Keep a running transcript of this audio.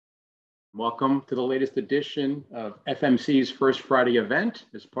Welcome to the latest edition of FMC's First Friday event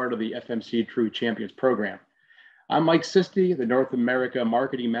as part of the FMC True Champions program. I'm Mike Sisti, the North America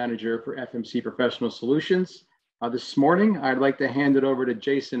Marketing Manager for FMC Professional Solutions. This morning, I'd like to hand it over to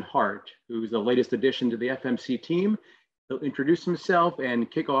Jason Hart, who's the latest addition to the FMC team. He'll introduce himself and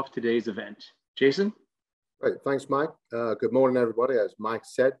kick off today's event. Jason? Great, thanks, Mike. Good morning, everybody. As Mike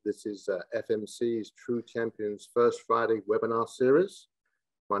said, this is FMC's True Champions First Friday webinar series.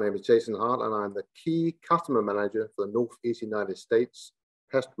 My name is Jason Hart, and I'm the Key Customer Manager for the Northeast United States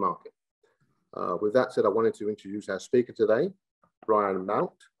Pest Market. With that said, I wanted to introduce our speaker today, Brian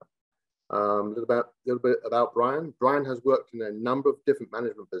Mount. A little bit about Brian. Brian has worked in a number of different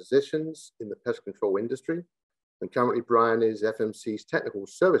management positions in the pest control industry, and currently Brian is FMC's Technical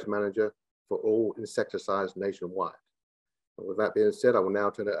Service Manager for all insecticides nationwide. And with that being said, I will now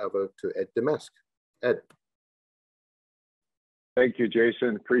turn it over to Ed Damask. Ed. Thank you,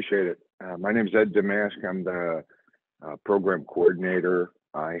 Jason. Appreciate it. My name is Ed Damask. I'm the program coordinator.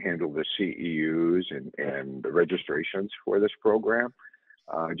 I handle the CEUs and the registrations for this program.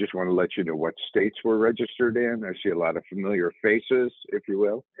 I just want to let you know what states we're registered in. I see a lot of familiar faces, if you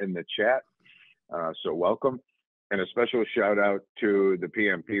will, in the chat. So welcome. And a special shout out to the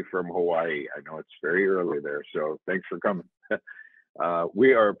PMP from Hawaii. I know it's very early there, so thanks for coming.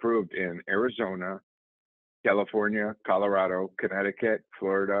 We are approved in Arizona, California, Colorado, Connecticut,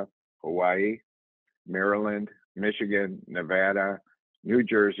 Florida, Hawaii, Maryland, Michigan, Nevada, New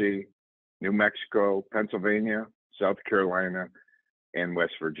Jersey, New Mexico, Pennsylvania, South Carolina, and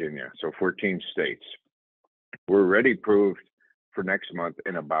West Virginia. So 14 states. We're already approved for next month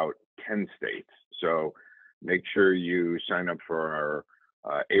in about 10 states. So make sure you sign up for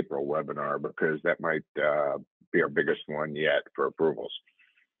our April webinar, because that might be our biggest one yet for approvals.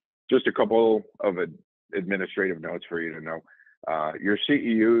 Just a couple of administrative notes for you to know. Your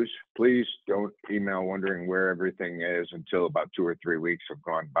CEUs, please don't email wondering where everything is until about 2 or 3 weeks have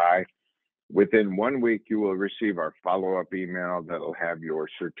gone by. Within 1 week, you will receive our follow-up email that'll have your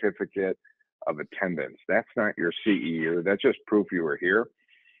certificate of attendance. That's not your CEU, that's just proof you were here.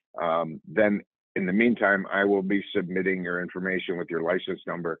 Then in the meantime, I will be submitting your information with your license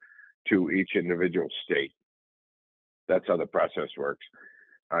number to each individual state. That's how the process works.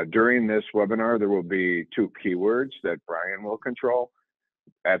 During this webinar, there will be 2 keywords that Brian will control.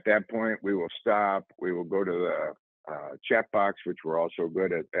 At that point, we will stop. We will go to the chat box, which we're also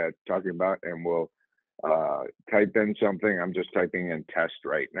good at talking about, and we'll type in something. I'm just typing in test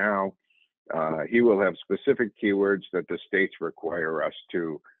right now. He will have specific keywords that the states require us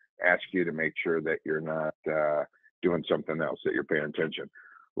to ask you to make sure that you're not doing something else, that you're paying attention.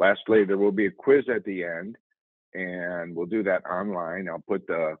 Lastly, there will be a quiz at the end, and we'll do that online. I'll put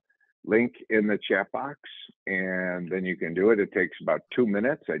the link in the chat box, and then you can do it. It takes about 2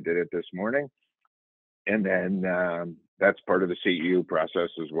 minutes. I did it this morning. And then that's part of the CEU process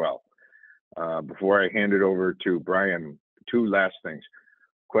as well. Before I hand it over to Brian, 2 last things.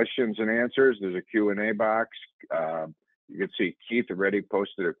 Questions and answers, there's a Q&A box. You can see Keith already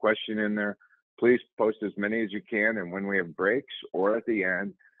posted a question in there. Please post as many as you can, and when we have breaks or at the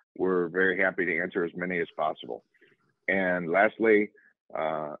end, we're very happy to answer as many as possible. And lastly,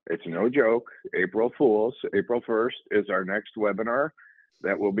 it's no joke, April Fools, April 1st is our next webinar.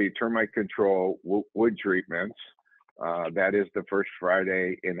 That will be termite control wood treatments. That is the first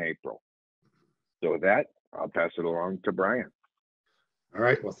Friday in April. So with that, I'll pass it along to Brian. All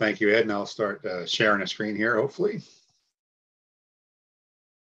right, well, thank you, Ed, and I'll start sharing a screen here, hopefully.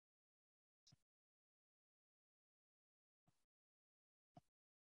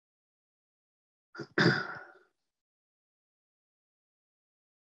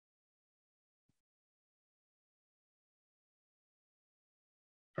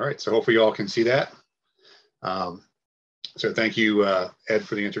 All right, so hopefully you all can see that. So thank you, Ed,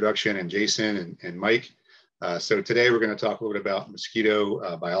 for the introduction, and Jason and Mike. So today we're going to talk a little bit about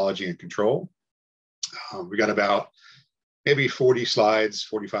mosquito biology and control. We got about maybe 40 slides,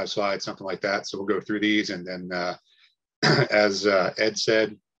 45 slides, something like that. So we'll go through these, and then as Ed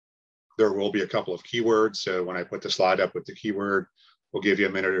said, there will be a couple of keywords. So when I put the slide up with the keyword, we'll give you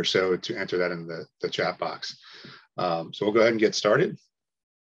a minute or so to enter that in the chat box. So we'll go ahead and get started.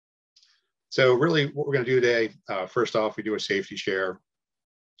 So really what we're going to do today, first off, we do a safety share,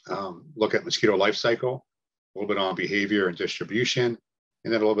 look at mosquito life cycle, a little bit on behavior and distribution,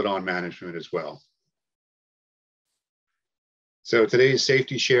 and then a little bit on management as well. So today's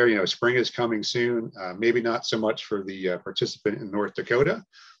safety share, spring is coming soon, maybe not so much for the participant in North Dakota,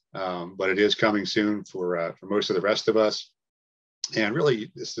 but it is coming soon for most of the rest of us. And really,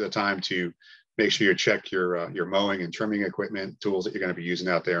 this is a time to make sure you check your mowing and trimming equipment, tools that you're going to be using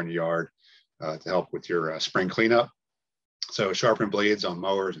out there in the yard to help with your spring cleanup. So sharpen blades on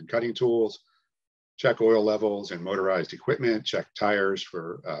mowers and cutting tools, check oil levels in motorized equipment, check tires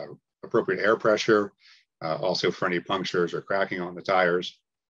for appropriate air pressure, also for any punctures or cracking on the tires.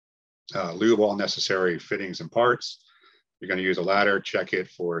 Lube all necessary fittings and parts. You're going to use a ladder, check it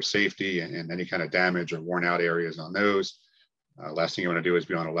for safety and any kind of damage or worn out areas on those. Last thing you want to do is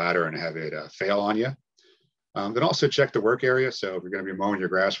be on a ladder and have it fail on you. Then also check the work area. So if you're going to be mowing your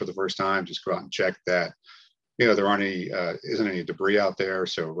grass for the first time, just go out and check that, there aren't isn't any debris out there.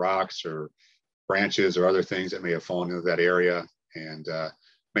 So rocks or branches or other things that may have fallen into that area and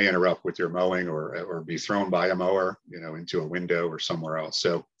may interrupt with your mowing or be thrown by a mower, into a window or somewhere else.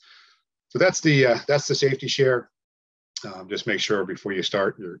 So that's the safety share. Just make sure before you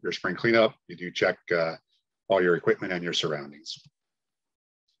start your spring cleanup, you do check all your equipment and your surroundings.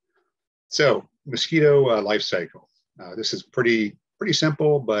 So mosquito life cycle. This is pretty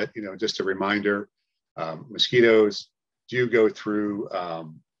simple, but just a reminder, mosquitoes do go through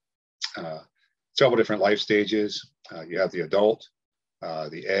several different life stages. You have the adult,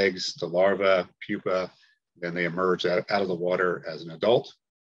 the eggs, the larva, pupa, then they emerge out of the water as an adult.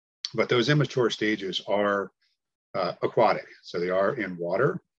 But those immature stages are aquatic, so they are in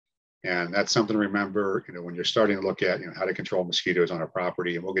water. And that's something to remember, when you're starting to look at, how to control mosquitoes on a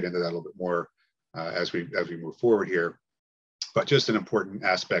property, and we'll get into that a little bit more as we move forward here. But just an important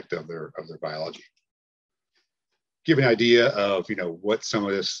aspect of their biology. Give an idea of, what some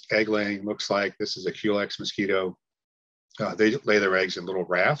of this egg laying looks like. This is a Culex mosquito. They lay their eggs in little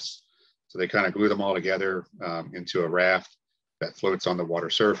rafts, so they kind of glue them all together into a raft that floats on the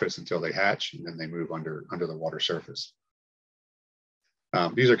water surface until they hatch, and then they move under the water surface.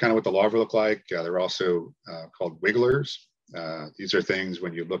 These are kind of what the larvae look like. They're also called wigglers. These are things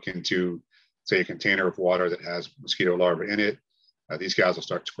when you look into, say, a container of water that has mosquito larvae in it, these guys will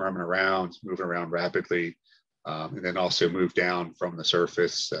start squirming around, moving around rapidly, and then also move down from the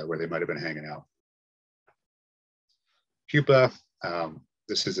surface where they might have been hanging out. Pupa,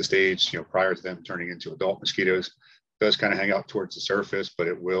 this is the stage, prior to them turning into adult mosquitoes. Does kind of hang out towards the surface, but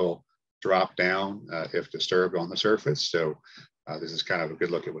it will drop down if disturbed on the surface. So this is kind of a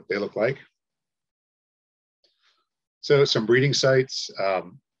good look at what they look like. So some breeding sites, a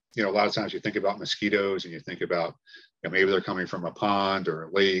lot of times you think about mosquitoes and you think about, maybe they're coming from a pond or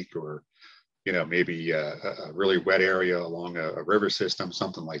a lake or, maybe a really wet area along a river system,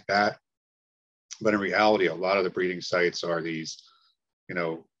 something like that. But in reality, a lot of the breeding sites are these,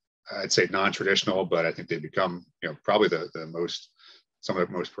 I'd say non-traditional, but I think they become, probably some of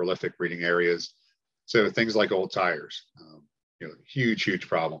the most prolific breeding areas. So things like old tires, huge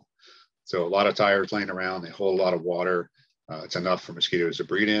problem. So a lot of tires laying around, they hold a lot of water. It's enough for mosquitoes to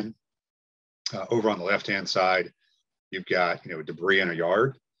breed in. Over on the left-hand side, you've got, debris in a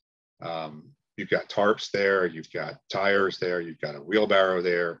yard. You've got tarps there, you've got tires there, you've got a wheelbarrow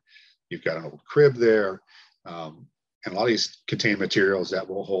there, you've got an old crib there. And a lot of these contain materials that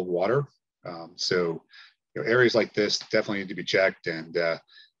will hold water. So areas like this definitely need to be checked. And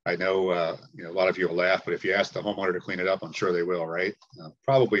I know, a lot of you will laugh, but if you ask the homeowner to clean it up, I'm sure they will, right?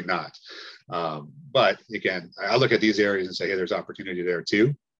 Probably not. But again, I look at these areas and say, hey, there's opportunity there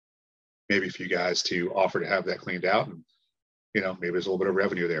too. Maybe for you guys to offer to have that cleaned out, and maybe there's a little bit of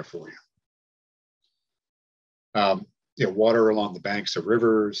revenue there for you. Water along the banks of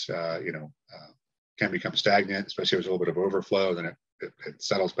rivers, can become stagnant, especially if there's a little bit of overflow, then it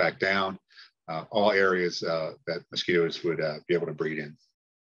settles back down. All areas that mosquitoes would be able to breed in.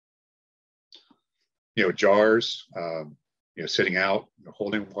 Jars, sitting out,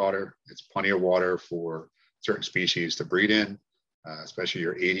 holding water. It's plenty of water for certain species to breed in, especially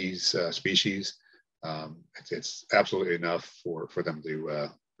your 80s species. It's absolutely enough for them to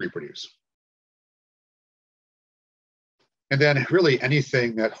reproduce. And then really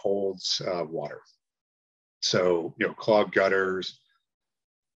anything that holds water. So, clogged gutters,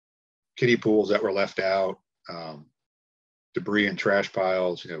 kiddie pools that were left out, debris and trash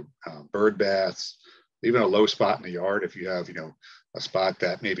piles, bird baths, even a low spot in the yard. If you have, a spot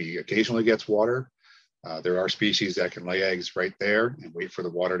that maybe occasionally gets water, there are species that can lay eggs right there and wait for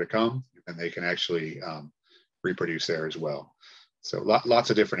the water to come, and they can actually reproduce there as well. So lots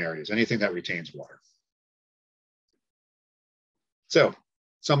of different areas, anything that retains water. So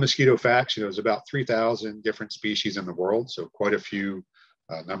some mosquito facts, there's about 3,000 different species in the world, so quite a few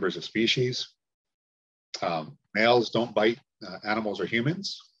numbers of species. Males don't bite animals or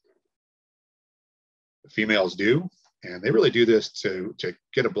humans. The females do, and they really do this to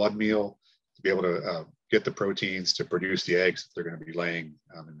get a blood meal, to be able to get the proteins to produce the eggs that they're going to be laying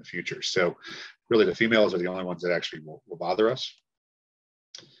in the future. So really the females are the only ones that actually will bother us.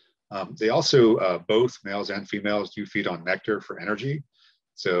 They also, both males and females do feed on nectar for energy.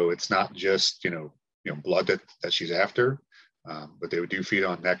 So it's not just, blood that she's after, but they do feed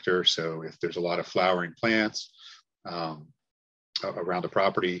on nectar. So if there's a lot of flowering plants around the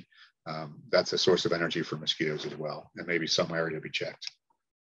property, that's a source of energy for mosquitoes as well, and maybe some area to be checked.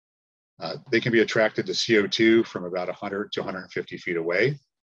 They can be attracted to CO2 from about 100 to 150 feet away.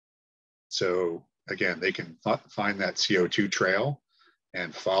 So again, they can find that CO2 trail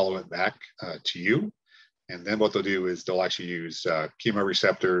and follow it back to you. And then what they'll do is they'll actually use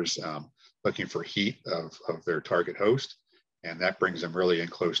chemoreceptors looking for heat of their target host. And that brings them really in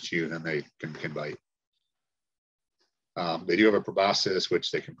close to you, and then they can bite. They do have a proboscis, which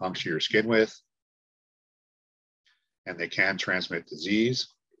they can puncture your skin with. And they can transmit disease.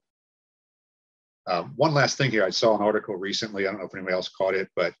 One last thing here, I saw an article recently, I don't know if anybody else caught it,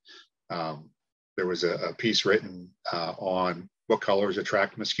 but there was a piece written on what colors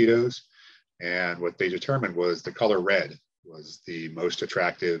attract mosquitoes. And what they determined was the color red was the most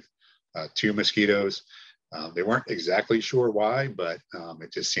attractive to mosquitoes. They weren't exactly sure why, but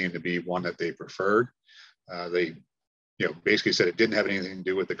it just seemed to be one that they preferred. They basically said it didn't have anything to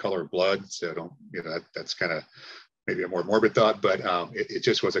do with the color of blood. So that's kind of maybe a more morbid thought, but it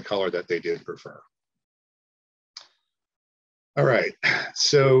just was a color that they did prefer. All right,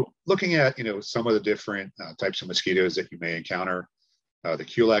 so looking at some of the different types of mosquitoes that you may encounter, the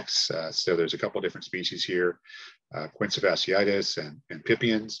Culex, so there's a couple of different species here, Quincevasiitis and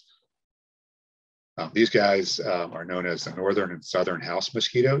Pipiens. These guys are known as the northern and southern house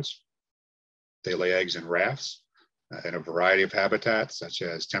mosquitoes. They lay eggs in rafts in a variety of habitats, such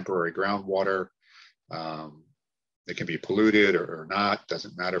as temporary groundwater. They can be polluted or not,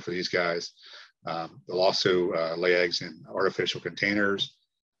 doesn't matter for these guys. They'll also lay eggs in artificial containers,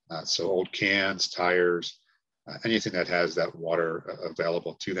 so old cans, tires, anything that has that water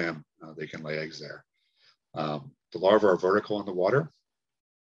available to them, they can lay eggs there. The larvae are vertical in the water,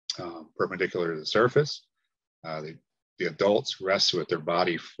 perpendicular to the surface. The adults rest with their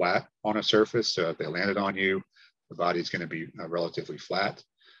body flat on a surface, so if they landed on you, the body's going to be relatively flat.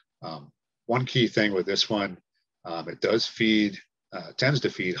 One key thing with this one, it does feed, tends to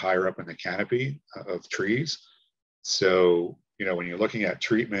feed higher up in the canopy of trees. So, when you're looking at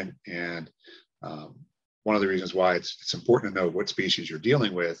treatment, and one of the reasons why it's important to know what species you're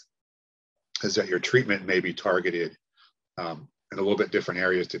dealing with is that your treatment may be targeted in a little bit different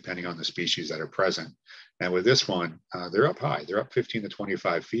areas depending on the species that are present. And with this one, they're up high. They're up 15 to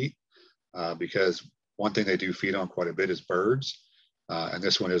 25 feet because one thing they do feed on quite a bit is birds. And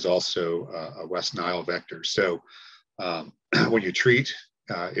this one is also a West Nile vector. So when you treat,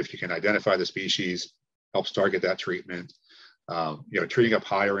 if you can identify the species, helps target that treatment. Treating up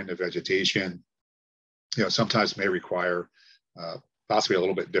higher in the vegetation, sometimes may require possibly a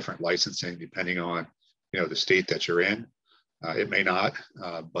little bit different licensing depending on, the state that you're in. It may not,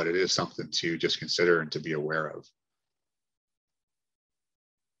 but it is something to just consider and to be aware of.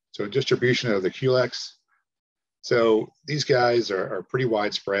 So distribution of the Culex. So these guys are pretty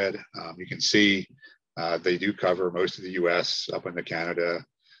widespread. You can see they do cover most of the US, up into Canada,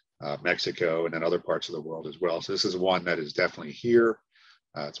 Mexico, and then other parts of the world as well. So this is one that is definitely here.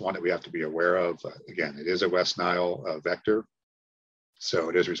 It's one that we have to be aware of. Again, it is a West Nile vector. So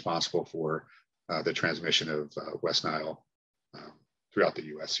it is responsible for the transmission of West Nile throughout the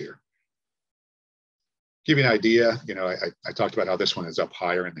US here. Give you an idea, I talked about how this one is up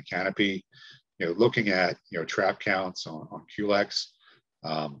higher in the canopy. Looking at, trap counts on Culex,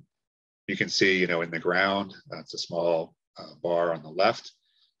 you can see, in the ground, it's a small bar on the left.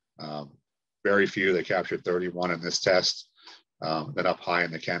 Very few, they captured 31 in this test. Then up high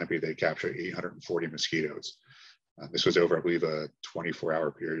in the canopy, they captured 840 mosquitoes. This was over, I believe, a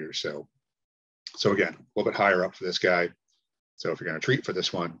 24-hour period or so. So again, a little bit higher up for this guy. So if you're going to treat for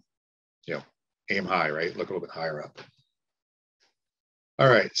this one, aim high, right? Look a little bit higher up. All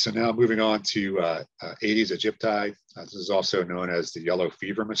right, so now moving on to Aedes aegypti. This is also known as the yellow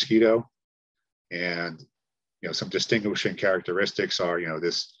fever mosquito. And, some distinguishing characteristics are,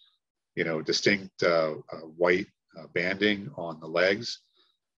 this, distinct white banding on the legs.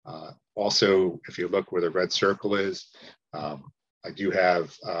 Also, if you look where the red circle is, I do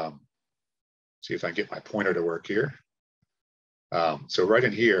have, see if I can get my pointer to work here. So right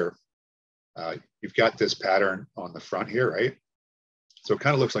in here, you've got this pattern on the front here, right? So it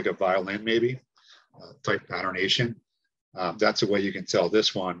kind of looks like a violin maybe, type patternation. That's the way you can tell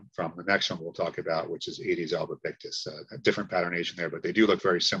this one from the next one we'll talk about, which is Aedes albopictus. A different patternation there, but they do look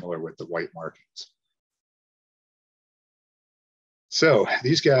very similar with the white markings. So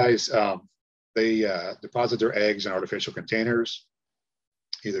these guys, they deposit their eggs in artificial containers,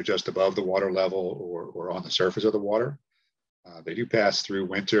 either just above the water level or on the surface of the water. They do pass through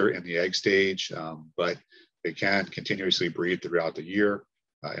winter in the egg stage, but they can continuously breed throughout the year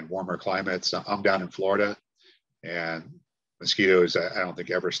in warmer climates. I'm down in Florida, and mosquitoes, I don't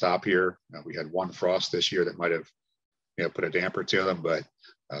think ever stop here. We had one frost this year that might have put a damper to them, but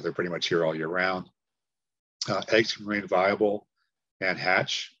they're pretty much here all year round. Eggs can remain viable and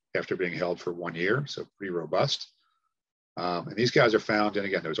hatch after being held for 1 year, so pretty robust. And these guys are found in,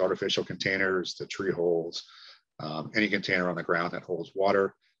 again, those artificial containers, the tree holes, any container on the ground that holds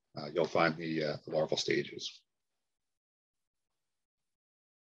water, you'll find the larval stages.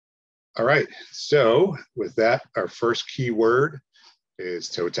 All right, so with that, our first key word is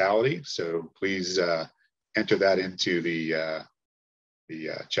totality. So please enter that into the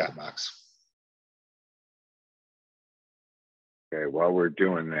chat box. Okay, while we're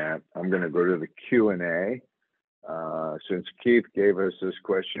doing that, I'm going to go to the Q&A. Since Keith gave us this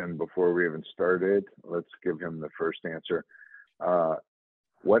question before we even started, let's give him the first answer.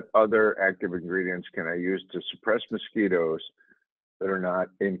 What other active ingredients can I use to suppress mosquitoes that are not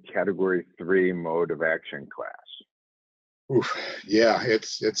in category 3 mode of action class? Oof, yeah,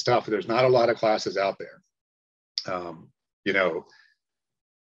 it's tough. There's not a lot of classes out there.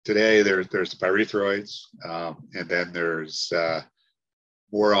 Today there's the pyrethroids, and then there's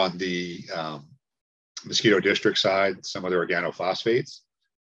more on the mosquito district side, some of the organophosphates,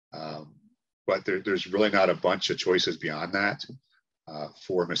 but there's really not a bunch of choices beyond that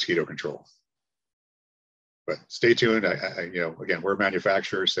for mosquito control. But stay tuned. Again, we're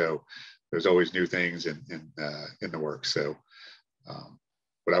manufacturers, so there's always new things in the works. So,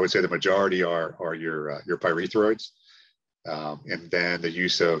 but I would say the majority are your pyrethroids, and then the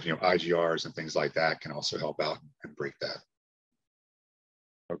use of IGRs and things like that can also help out and break that.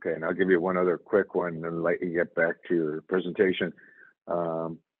 Okay, and I'll give you one other quick one and then let you get back to your presentation.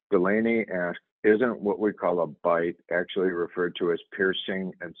 Delaney asked, isn't what we call a bite actually referred to as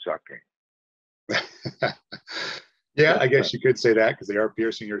piercing and sucking? Yeah, I guess you could say that, because they are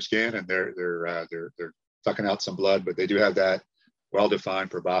piercing your skin and they're sucking out some blood, but they do have that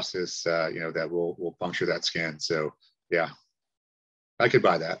well-defined proboscis, that will puncture that skin. So yeah, I could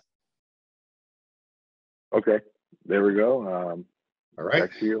buy that. Okay, there we go. All right.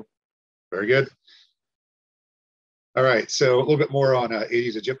 Back to you. Very good. All right, so a little bit more on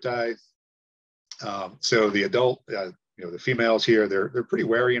Aedes aegypti. So the adult, the females here, they're pretty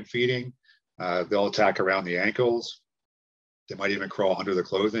wary in feeding. They'll attack around the ankles. They might even crawl under the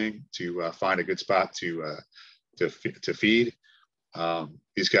clothing to find a good spot to feed.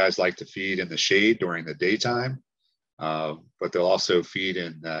 These guys like to feed in the shade during the daytime, but they'll also feed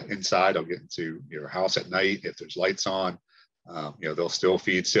inside. They'll get into your house at night if there's lights on. They'll still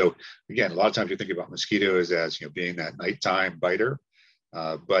feed. So again, a lot of times you think about mosquitoes as being that nighttime biter,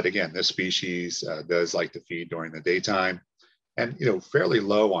 but again, this species does like to feed during the daytime, and fairly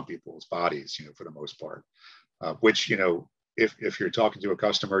low on people's bodies, for the most part. Which if you're talking to a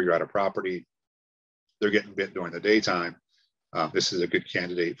customer, you're at a property, they're getting bit during the daytime, this is a good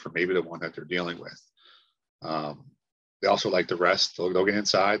candidate for maybe the one that they're dealing with. They also like to rest. They'll get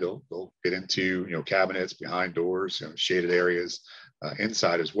inside. They'll get into cabinets, behind doors, shaded areas,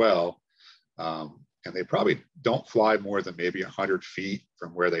 inside as well. And they probably don't fly more than maybe 100 feet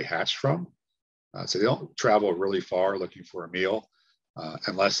from where they hatched from. So they don't travel really far looking for a meal,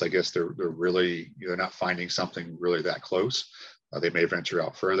 unless I guess they're really they're not finding something really that close. They may venture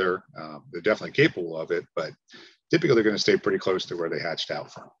out further. They're definitely capable of it, but typically they're going to stay pretty close to where they hatched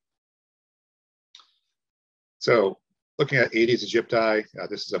out from. So, looking at Aedes aegypti,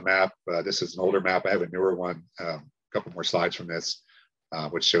 this is a map. This is an older map. I have a newer one, a couple more slides from this,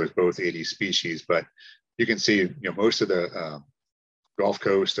 which shows both Aedes species. But you can see, most of the Gulf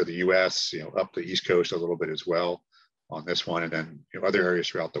Coast of the U.S., up the East Coast a little bit as well on this one, and then other areas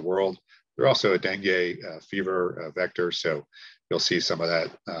throughout the world. They're also a dengue fever vector, so you'll see some of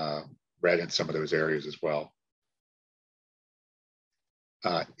that red in some of those areas as well.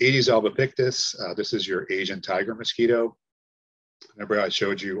 Aedes albopictus, this is your Asian tiger mosquito. Remember I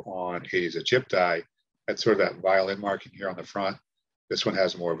showed you on Aedes aegypti, that's sort of that violin marking here on the front. This one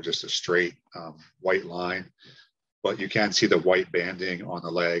has more of just a straight white line, but you can see the white banding on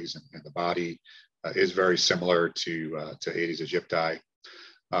the legs and the body is very similar to Aedes aegypti.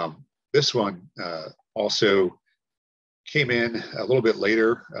 This one also came in a little bit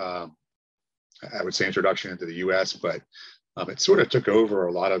later, I would say introduction into the US, but it sort of took over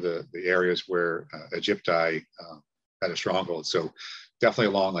a lot of the areas where aegypti had a stronghold. So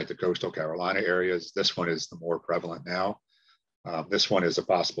definitely along like the coastal Carolina areas, this one is the more prevalent now. This one is a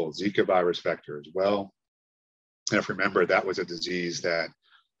possible Zika virus vector as well. And if you remember, that was a disease that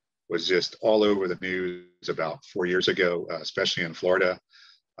was just all over the news about 4 years ago, especially in Florida.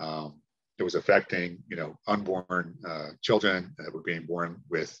 It was affecting, unborn children that were being born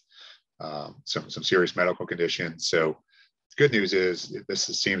with some serious medical conditions. So the good news is this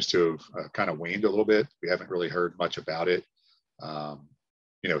seems to have kind of waned a little bit. We haven't really heard much about it,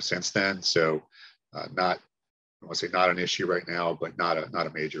 since then. So not, I want to say not an issue right now, but not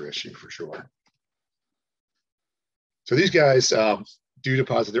a major issue for sure. So these guys do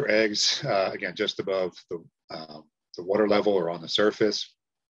deposit their eggs, again, just above the water level or on the surface.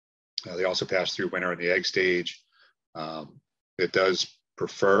 They also pass through winter in the egg stage. It does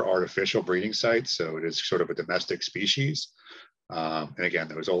prefer artificial breeding sites, so it is sort of a domestic species. And again,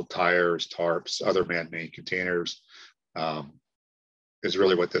 those old tires, tarps, other man-made containers is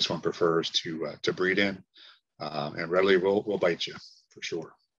really what this one prefers to breed in, and readily will bite you for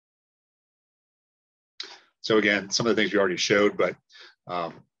sure. So again, some of the things we already showed, but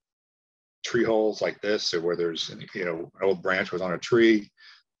tree holes like this, so where there's an old branch was on a tree,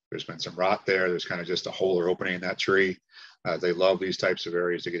 there's been some rot there, there's kind of just a hole or opening in that tree. They love these types of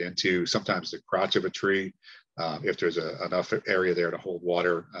areas to get into. Sometimes the crotch of a tree, if there's enough area there to hold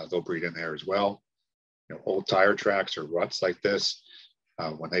water, they'll breed in there as well. Old tire tracks or ruts like this,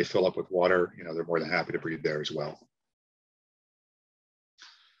 when they fill up with water, they're more than happy to breed there as well.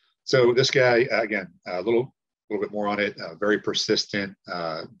 So this guy, again, a little bit more on it, very persistent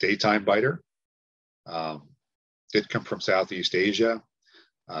daytime biter. Did come from Southeast Asia.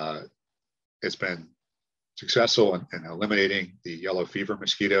 It's been successful in eliminating the yellow fever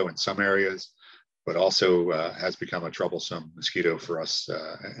mosquito in some areas, but also has become a troublesome mosquito for us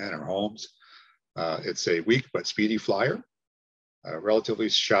in our homes. It's a weak but speedy flyer, relatively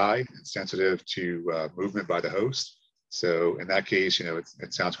shy and sensitive to movement by the host. So in that case,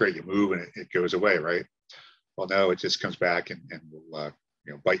 it sounds great. You move and it goes away, right? Well, no, it just comes back and will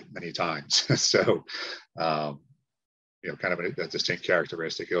bite many times. So kind of a distinct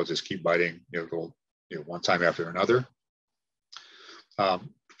characteristic. It'll just keep biting, one time after another.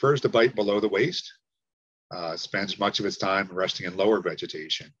 Prefers to bite below the waist. Spends much of its time resting in lower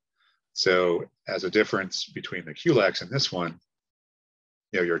vegetation. So as a difference between the Culex and this one,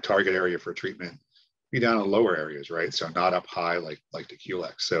 your target area for treatment be down in lower areas, right? So not up high like the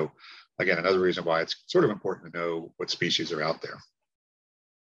Culex. So again, another reason why it's sort of important to know what species are out there.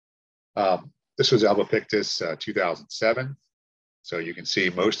 This was Albopictus 2007. So you can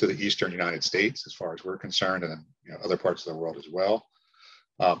see most of the eastern United States as far as we're concerned, and then other parts of the world as well.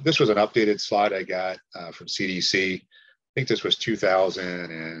 This was an updated slide I got from CDC. I think this was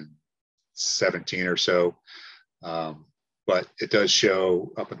 2017 or so. But it does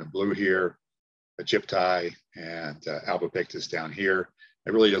show up in the blue here, Egypti and Albopictus down here.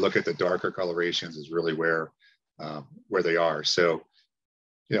 And really to look at the darker colorations is really where they are. So,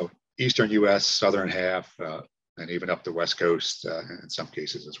 eastern US, southern half, and even up the West Coast in some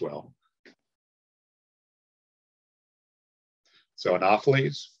cases as well. So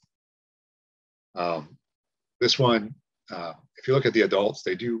Anopheles. This one, if you look at the adults,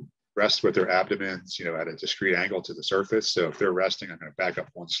 they do rest with their abdomens, at a discrete angle to the surface. So if they're resting, I'm going to back up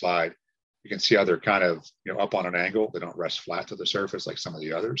one slide. You can see how they're kind of, up on an angle. They don't rest flat to the surface like some of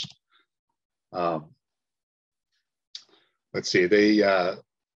the others. Let's see, they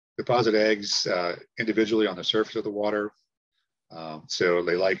deposit eggs individually on the surface of the water. So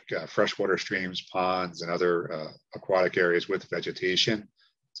they like freshwater streams, ponds, and other aquatic areas with vegetation.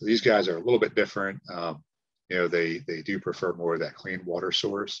 So these guys are a little bit different. They do prefer more of that clean water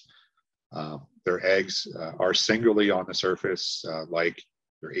source. Their eggs are singly on the surface like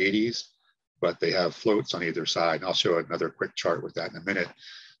their Aedes, but they have floats on either side. And I'll show another quick chart with that in a minute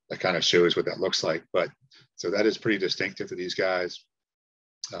that kind of shows what that looks like. But so that is pretty distinctive to these guys.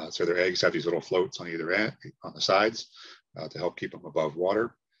 So their eggs have these little floats on either end, on the sides, to help keep them above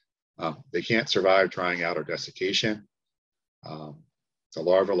water. They can't survive drying out or desiccation. The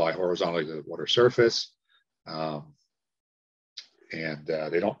larvae lie horizontally to the water surface. And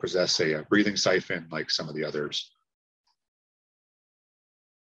they don't possess a breathing siphon like some of the others.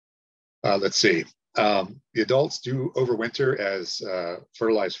 Let's see. The adults do overwinter as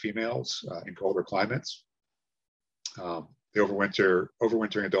fertilized females in colder climates. The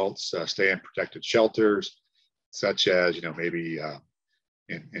overwintering adults stay in protected shelters, such as maybe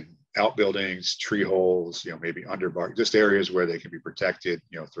in outbuildings, tree holes, maybe under bark, just areas where they can be protected,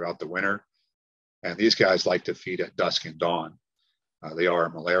 throughout the winter. And these guys like to feed at dusk and dawn. They are a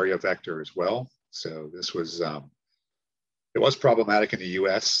malaria vector as well. So this was It was problematic in the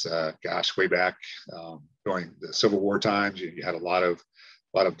U.S. Gosh, way back during the Civil War times, you had a lot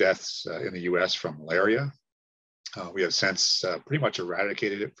of deaths in the U.S. from malaria. We have since pretty much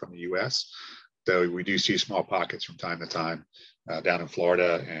eradicated it from the U.S., though we do see small pockets from time to time down in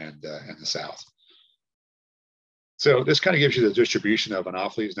Florida and the South. So this kind of gives you the distribution of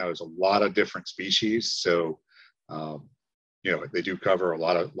Anopheles. Now, there's a lot of different species, so they do cover a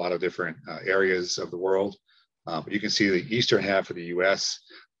lot of different areas of the world. But you can see the eastern half of the U.S.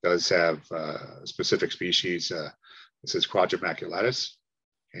 does have specific species. This is Quadra maculatus,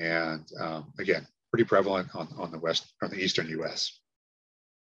 and again, pretty prevalent on the eastern U.S.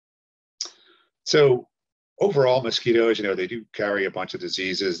 So overall, mosquitoes, they do carry a bunch of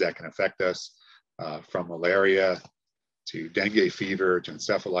diseases that can affect us, from malaria to dengue fever to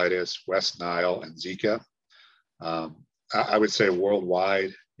encephalitis, West Nile, and Zika. I would say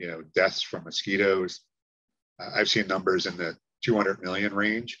worldwide, deaths from mosquitoes, I've seen numbers in the 200 million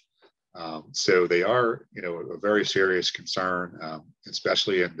range. So they are, a very serious concern,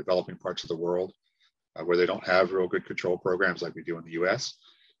 especially in developing parts of the world where they don't have real good control programs like we do in the U.S.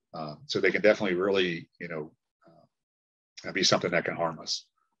 So they can definitely really, be something that can harm us.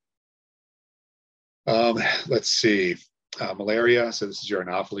 Let's see, malaria. So this is your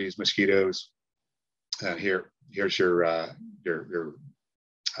Anopheles mosquitoes. Here's your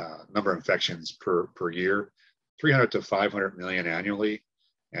number of infections per year, 300 to 500 million annually,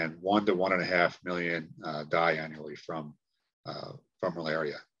 and 1 to 1.5 million die annually from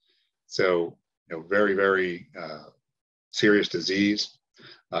malaria. So, very, very serious disease.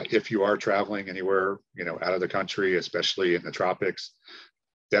 If you are traveling anywhere, out of the country, especially in the tropics,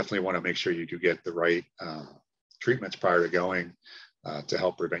 definitely want to make sure you do get the right treatments prior to going to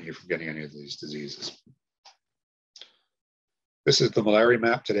help prevent you from getting any of these diseases. This is the malaria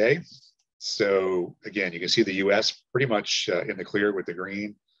map today. So again, you can see the U.S. pretty much in the clear with the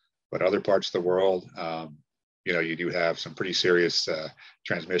green, but other parts of the world, you do have some pretty serious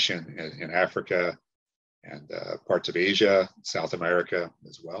transmission in Africa and parts of Asia, South America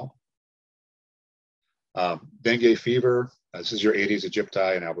as well. Dengue fever, this is your Aedes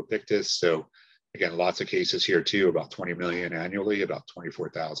aegypti and albopictus. So again, lots of cases here too, about 20 million annually, about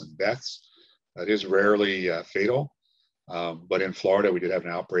 24,000 deaths. It is rarely fatal, but in Florida, we did have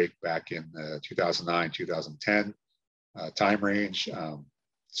an outbreak back in 2009, 2010 time range.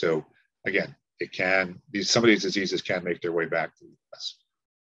 So again, some of these diseases can make their way back to the US.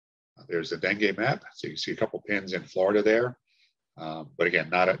 There's a dengue map. So you can see a couple pins in Florida there, but again,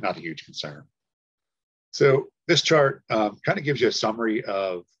 not a huge concern. So this chart kind of gives you a summary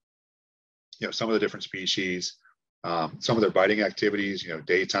of some of the different species, some of their biting activities,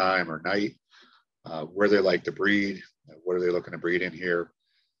 daytime or night, where they like to breed, what are they looking to breed in here,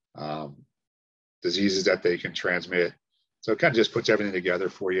 diseases that they can transmit. So it kind of just puts everything together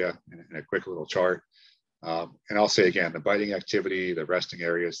for you in a quick little chart. And I'll say again, the biting activity, the resting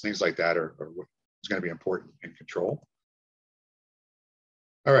areas, things like that are what's going to be important in control.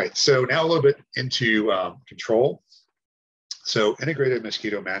 All right, so now a little bit into control. So integrated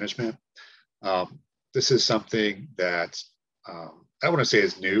mosquito management. This is something that I don't want to say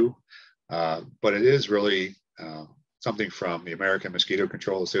is new, but it is really something from the American Mosquito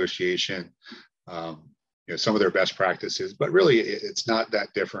Control Association, some of their best practices, but really it's not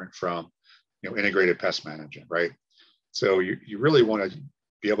that different from integrated pest management, right? So you really want to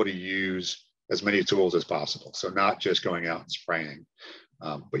be able to use as many tools as possible. So not just going out and spraying,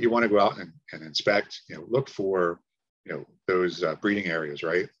 but you want to go out and inspect, look for those breeding areas,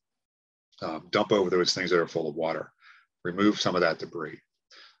 right? Dump over those things that are full of water, remove some of that debris.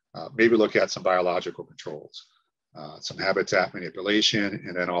 Maybe look at some biological controls, some habitat manipulation,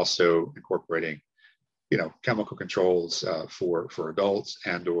 and then also incorporating, chemical controls for adults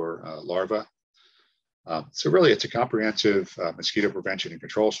and or larvae. So really, it's a comprehensive mosquito prevention and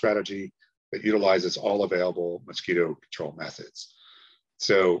control strategy that utilizes all available mosquito control methods.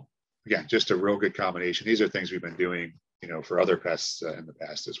 So again, just a real good combination. These are things we've been doing, for other pests in the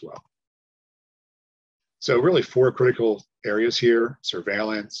past as well. So really 4 critical areas here: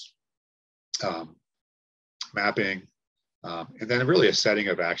 surveillance, mapping, and then really a setting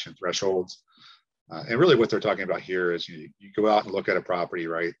of action thresholds. And really what they're talking about here is you go out and look at a property,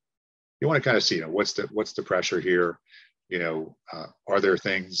 right? You want to kind of see, what's the pressure here? Are there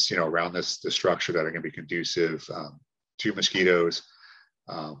things, around the structure that are going to be conducive to mosquitoes?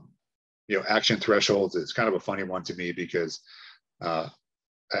 Action thresholds is kind of a funny one to me because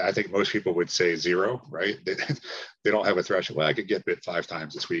I think most people would say 0, right? They don't have a threshold. Well, I could get bit 5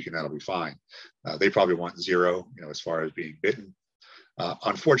 times this week and that'll be fine. They probably want 0, as far as being bitten.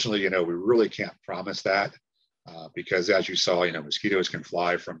 Unfortunately, we really can't promise that. because as you saw, mosquitoes can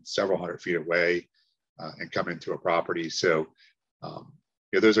fly from several hundred feet away and come into a property. So,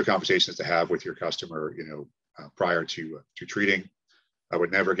 those are conversations to have with your customer, prior to treating. I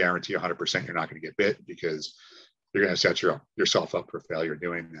would never guarantee 100% you're not going to get bit, because you're going to set yourself up for failure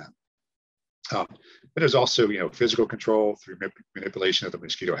doing that. But there's also, physical control through manipulation of the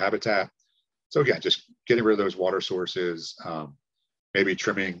mosquito habitat. So again, just getting rid of those water sources, maybe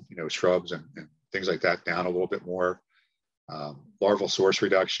trimming, shrubs and things like that down a little bit more. Larval source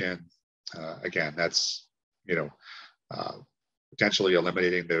reduction. Again, that's, potentially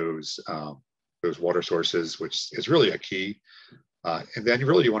eliminating those water sources, which is really a key. And then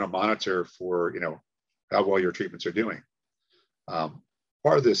you want to monitor for, how well your treatments are doing.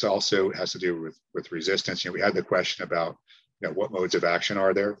 Part of this also has to do with resistance. We had the question about, what modes of action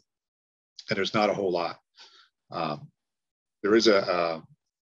are there? And there's not a whole lot. There is a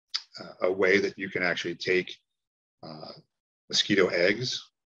way that you can actually take mosquito eggs.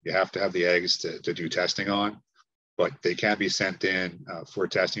 You have to have the eggs to do testing on, but they can be sent in for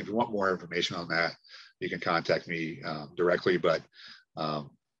testing. If you want more information on that, you can contact me directly. But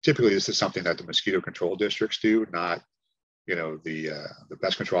typically, this is something that the mosquito control districts do, not the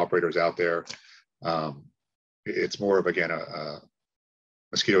pest control operators out there. It's more of, again, a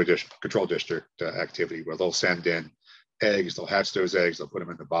mosquito control district activity where they'll send in eggs, they'll hatch those eggs, they'll put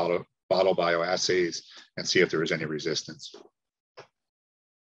them in the bottle bioassays and see if there is any resistance.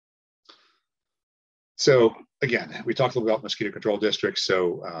 So again, we talked a little about mosquito control districts.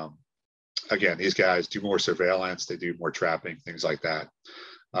 So again, these guys do more surveillance, they do more trapping, things like that.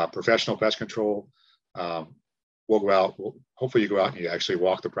 Professional pest control, we'll go out, hopefully you go out and you actually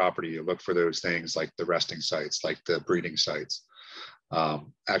walk the property, you look for those things like the resting sites, like the breeding sites.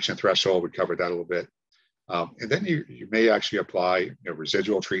 Action threshold, we covered that a little bit. And then you may actually apply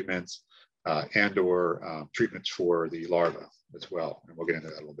residual treatments and or treatments for the larva as well. And we'll get into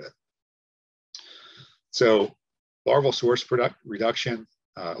that a little bit. So larval source reduction,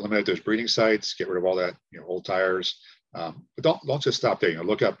 eliminate those breeding sites, get rid of all that, old tires. But don't just stop there.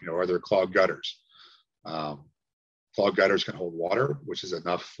 Look up, are there clogged gutters? Clogged gutters can hold water, which is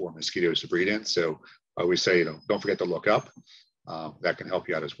enough for mosquitoes to breed in. So I always say, don't forget to look up. That can help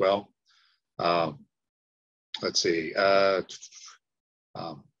you out as well. Let's see.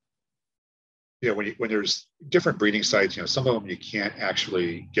 When there's different breeding sites, some of them you can't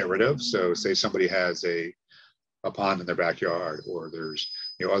actually get rid of. So say somebody has a pond in their backyard, or there's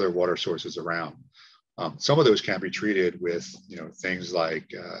other water sources around. Some of those can be treated with things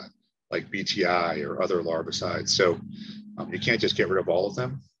like BTI or other larvicides. So you can't just get rid of all of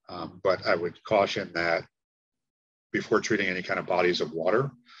them. But I would caution that before treating any kind of bodies of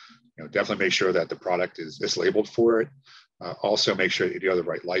water, definitely make sure that the product is labeled for it. Also make sure that you do have the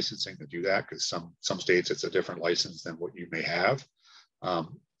right licensing to do that, because some states it's a different license than what you may have.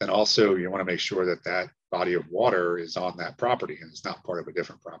 And also you want to make sure that that body of water is on that property and it's not part of a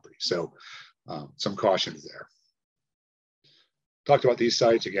different property. So some cautions there. Talked about these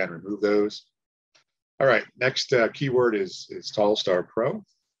sites, again, remove those. All right, next keyword is Tall Star Pro.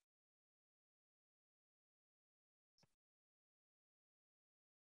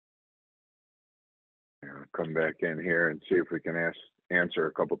 Come back in here and see if we can answer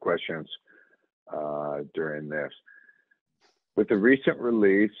a couple questions during this. With the recent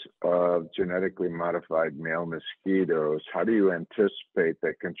release of genetically modified male mosquitoes, how do you anticipate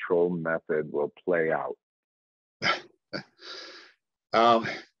that control method will play out?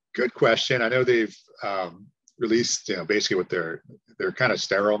 Good question. I know they've released, basically what they're kind of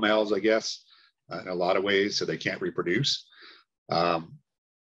sterile males, I guess, in a lot of ways, so they can't reproduce.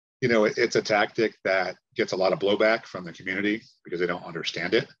 It's a tactic that gets a lot of blowback from the community because they don't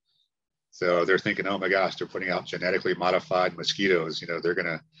understand it. So they're thinking, oh my gosh, they're putting out genetically modified mosquitoes. They're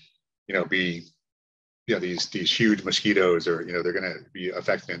going to, be, these huge mosquitoes, or, they're going to be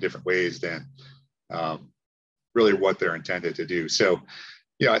affected in different ways than really what they're intended to do. So,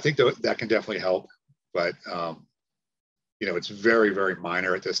 I think that can definitely help, but, it's very, very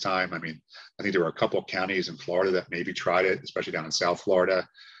minor at this time. I mean, I think there were a couple of counties in Florida that maybe tried it, especially down in South Florida.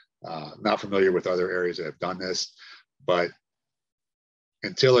 Not familiar with other areas that have done this, but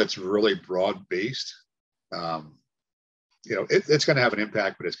until it's really broad-based, it's going to have an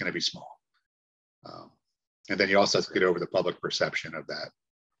impact, but it's going to be small. And then you also have to get over the public perception of that.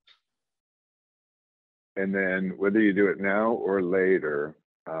 And then whether you do it now or later,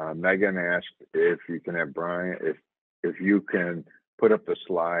 Megan asked if you can have Brian, if you can put up the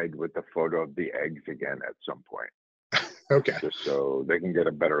slide with the photo of the eggs again at some point. Okay. Just so they can get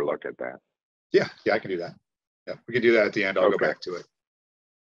a better look at that. Yeah, I can do that. Yeah, we can do that at the end. I'll go back to it.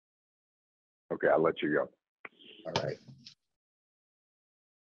 Okay, I'll let you go. All right.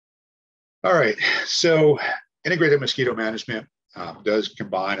 All right. So integrated mosquito management does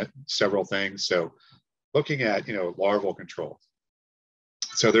combine several things. So looking at, larval control.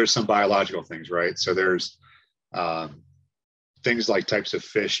 So there's some biological things, right? So there's things like types of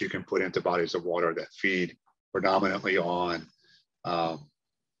fish you can put into bodies of water that feed predominantly on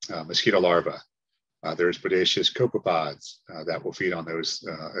mosquito larvae. There's predaceous copepods that will feed on those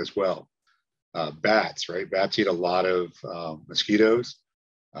as well. Bats, right? Bats eat a lot of mosquitoes.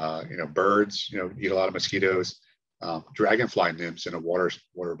 Birds, eat a lot of mosquitoes. Dragonfly nymphs in a water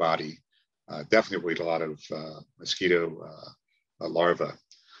body definitely will eat a lot of mosquito larvae.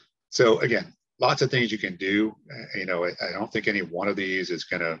 So again, lots of things you can do. I don't think any one of these is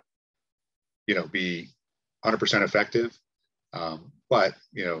going to, be 100% effective, but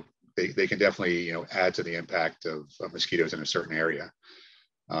they can definitely add to the impact of mosquitoes in a certain area.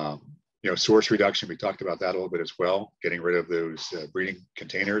 Source reduction, we talked about that a little bit as well, getting rid of those breeding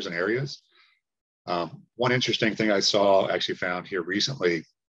containers and areas. One interesting thing I actually found here recently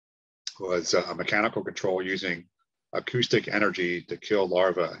was a mechanical control using acoustic energy to kill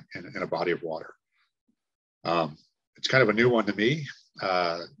larvae in a body of water. It's kind of a new one to me.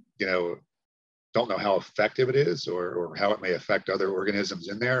 Don't know how effective it is or how it may affect other organisms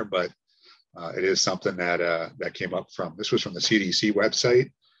in there, but it is something that came up this was from the CDC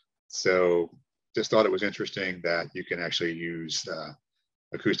website. So just thought it was interesting that you can actually use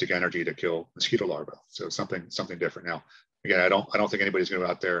acoustic energy to kill mosquito larvae. So something different. Now, again, I don't think anybody's going to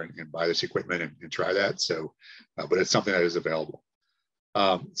go out there and buy this equipment and try that. So, but it's something that is available.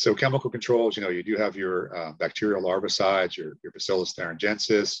 So chemical controls, you do have your bacterial larvicides, your Bacillus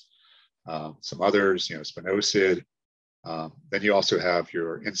thuringiensis, some others, spinosad. Then you also have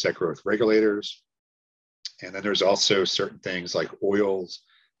your insect growth regulators. And then there's also certain things like oils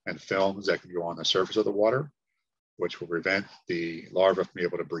and films that can go on the surface of the water, which will prevent the larvae from being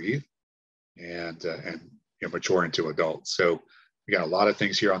able to breathe and mature into adults. So we got a lot of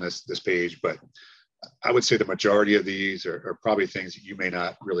things here on this page, but I would say the majority of these are probably things that you may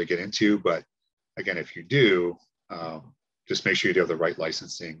not really get into. But again, if you do, just make sure you do have the right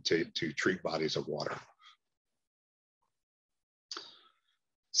licensing to treat bodies of water.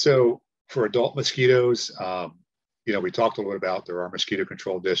 So for adult mosquitoes, we talked a little bit about there are mosquito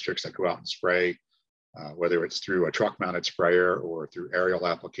control districts that go out and spray, whether it's through a truck mounted sprayer or through aerial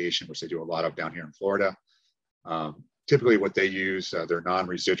application, which they do a lot of down here in Florida. Typically what they use, they're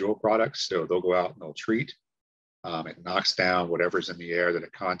non-residual products. So they'll go out and they'll treat. It knocks down whatever's in the air that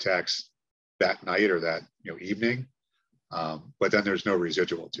it contacts that night or that evening, but then there's no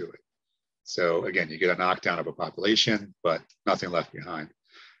residual to it. So again, you get a knockdown of a population, but nothing left behind.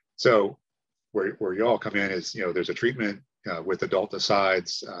 So where you all come in is, there's a treatment with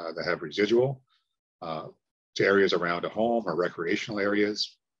adulticides that have residual to areas around a home or recreational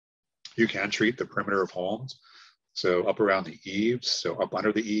areas. You can treat the perimeter of homes. So up around the eaves, so up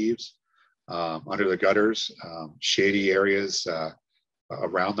under the eaves, under the gutters, shady areas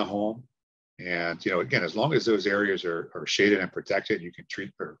around the home. And, again, as long as those areas are shaded and protected, you can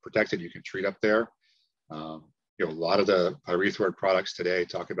treat up there. A lot of the pyrethroid products today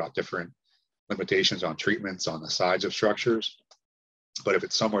talk about different limitations on treatments on the sides of structures. But if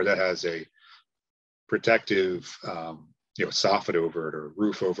it's somewhere that has a protective, soffit over it or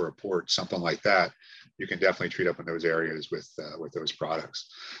roof over a porch, something like that, you can definitely treat up in those areas with those products.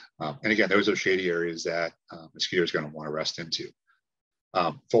 And again, those are shady areas that mosquitoes are going to want to rest into.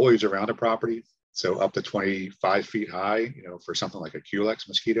 Foliage around a property, so up to 25 feet high, for something like a Culex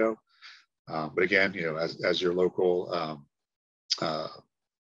mosquito. But again, as your local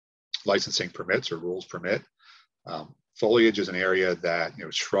licensing permits or rules permit, foliage is an area that,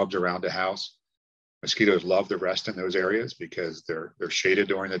 shrubs around a house. Mosquitoes love to rest in those areas because they're shaded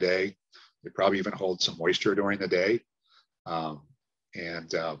during the day. They probably even hold some moisture during the day.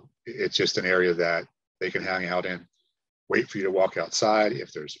 It's just an area that they can hang out in, wait for you to walk outside.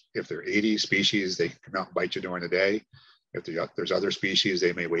 If there are 80 species, they can come out and bite you during the day. If there's other species,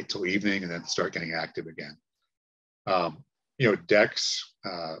 they may wait till evening and then start getting active again. Decks,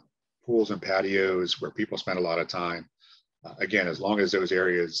 pools and patios where people spend a lot of time. Again, as long as those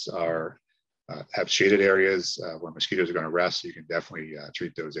areas have shaded areas where mosquitoes are going to rest, you can definitely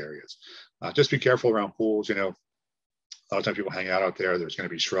treat those areas. Just be careful around pools. A lot of times people hang out there. There's going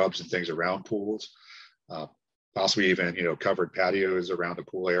to be shrubs and things around pools, possibly even covered patios around the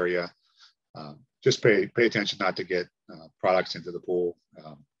pool area. Just pay attention not to get products into the pool.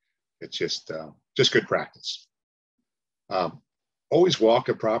 It's just good practice. Always walk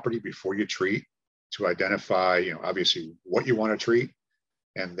a property before you treat to identify, obviously what you want to treat,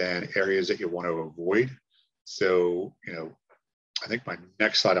 and then areas that you want to avoid. So, I think my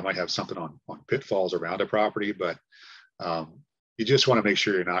next slide, I might have something on pitfalls around a property, but you just want to make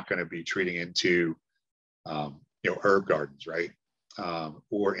sure you're not going to be treating into, herb gardens, right?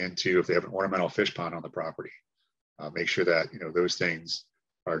 Or into, if they have an ornamental fish pond on the property, make sure that, those things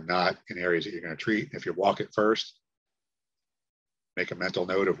are not in areas that you're going to treat. If you walk it first, make a mental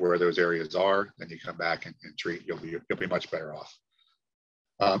note of where those areas are, then you come back and treat, you'll be much better off.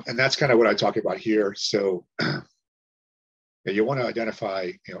 And that's kind of what I talk about here. So you want to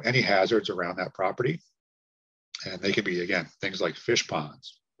identify, any hazards around that property. And they can be, again, things like fish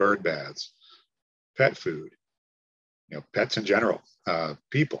ponds, bird baths, pet food, pets in general,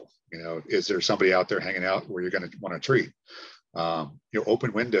 people, is there somebody out there hanging out where you're going to want to treat?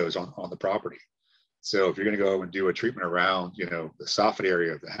 Open windows on the property. So if you're going to go and do a treatment around, the soffit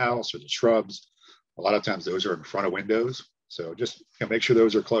area of the house or the shrubs, a lot of times those are in front of windows. So just make sure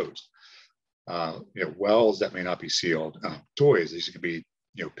those are closed. Wells that may not be sealed. Toys, these can be,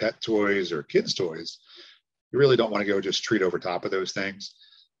 pet toys or kids' toys. You really don't want to go just treat over top of those things,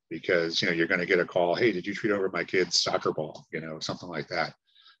 because, you're going to get a call, hey, did you treat over my kid's soccer ball? Something like that.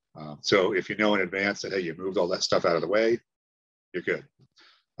 So if you know in advance that, hey, you moved all that stuff out of the way, you're good.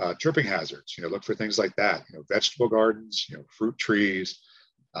 Tripping hazards, look for things like that, vegetable gardens, fruit trees.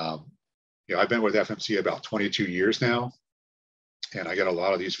 I've been with FMC about 22 years now, and I get a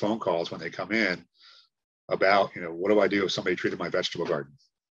lot of these phone calls when they come in about, what do I do if somebody treated my vegetable garden?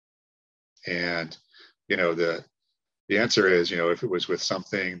 And, the answer is, if it was with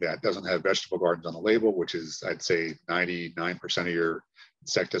something that doesn't have vegetable gardens on the label, which is, I'd say 99% of your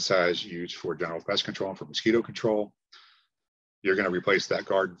insecticides used for general pest control and for mosquito control, you're going to replace that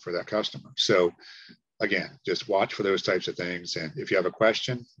garden for that customer. So again, just watch for those types of things. And if you have a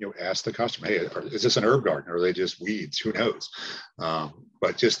question, ask the customer, hey, is this an herb garden, or are they just weeds? Who knows?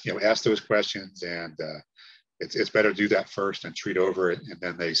 But just, ask those questions, and it's better to do that first and treat over it. And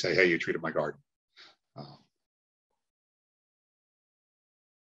then they say, hey, you treated my garden.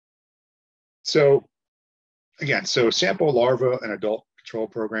 So again, sample, larva, and adult control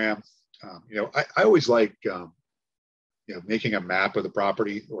program. I always like, making a map of the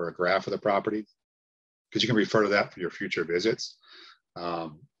property or a graph of the property, because you can refer to that for your future visits.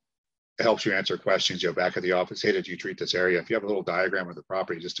 It helps you answer questions, back at the office. Hey, did you treat this area? If you have a little diagram of the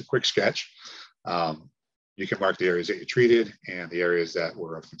property, just a quick sketch, you can mark the areas that you treated and the areas that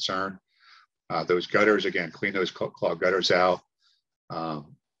were of concern. Those gutters, again, clean those clogged gutters out.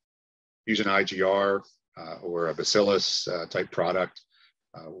 Use an IGR or a bacillus type product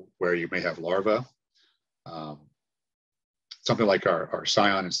where you may have larvae. Something like our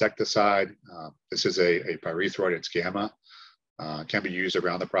Scion insecticide. This is a pyrethroid, it's gamma, can be used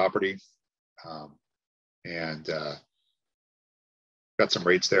around the property. And got some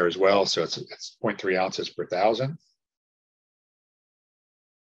rates there as well. So it's 0.3 ounces per 1,000.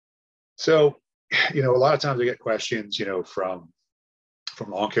 So, a lot of times I get questions, from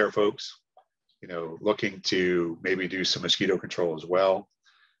lawn care folks, looking to maybe do some mosquito control as well.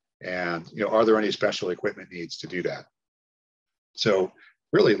 And, are there any special equipment needs to do that? So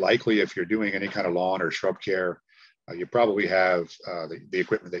really likely, if you're doing any kind of lawn or shrub care, you probably have the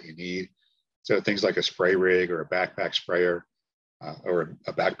equipment that you need. So things like a spray rig or a backpack sprayer or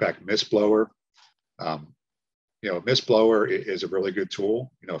a backpack mist blower. A mist blower is a really good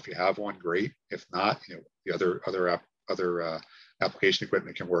tool. If you have one, great. If not, the other application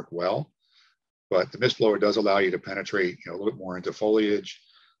equipment can work well. But the mist blower does allow you to penetrate, a little bit more into foliage,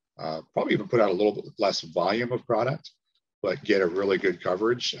 probably even put out a little bit less volume of product, but get a really good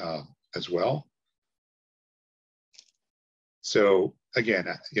coverage as well. So again,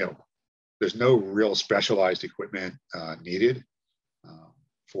 there's no real specialized equipment needed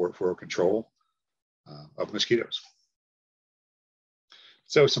for control of mosquitoes.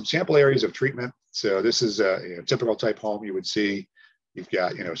 So some sample areas of treatment. So this is a typical type home you would see. You've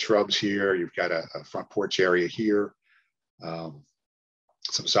got, shrubs here. You've got a front porch area here. Some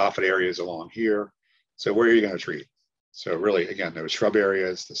soffit areas along here. So where are you going to treat? So really, again, those shrub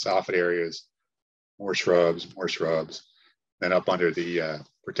areas, the soffit areas, more shrubs, then up under the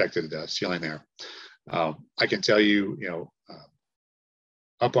protected ceiling there. I can tell you,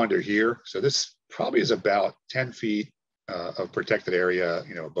 up under here, so this probably is about 10 feet of protected area,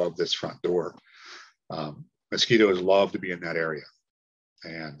 above this front door. Mosquitoes love to be in that area.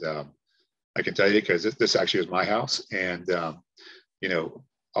 And I can tell you, because this actually is my house, and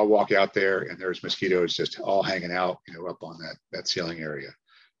I'll walk out there and there's mosquitoes just all hanging out, up on that ceiling area.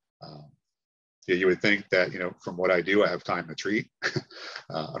 You would think that, from what I do, I have time to treat.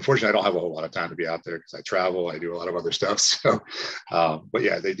 Unfortunately, I don't have a whole lot of time to be out there because I travel, I do a lot of other stuff. So, but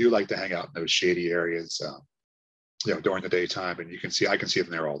yeah, they do like to hang out in those shady areas during the daytime, and I can see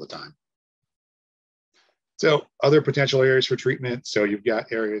them there all the time. So other potential areas for treatment. So you've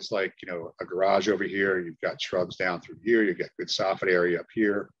got areas like, a garage over here. You've got shrubs down through here. You've got good soffit area up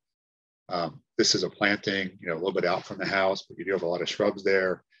here. This is a planting, a little bit out from the house, but you do have a lot of shrubs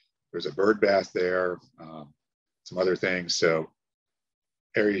there. There's a bird bath there, some other things. So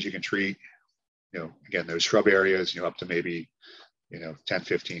areas you can treat, again, those shrub areas, up to maybe, 10,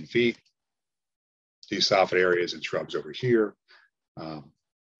 15 feet. These soffit areas and shrubs over here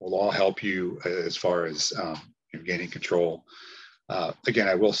will all help you as far as gaining control. Again,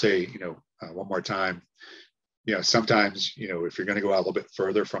 I will say, one more time, sometimes, if you're going to go out a little bit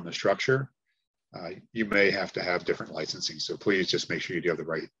further from the structure, you may have to have different licensing. So please just make sure you do have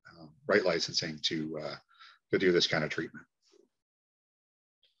the right licensing to do this kind of treatment.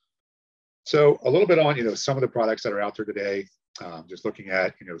 So a little bit on, some of the products that are out there today, just looking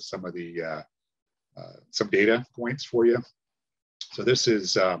at, some of the, some data points for you. So this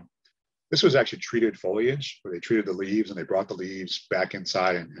was actually treated foliage, where they treated the leaves and they brought the leaves back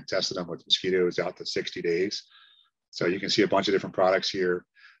inside and tested them with mosquitoes out to 60 days. So you can see a bunch of different products here.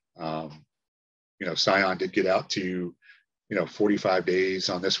 Scion did get out to, 45 days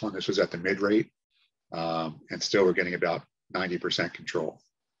on this one. This was at the mid rate, and still we're getting about 90% control.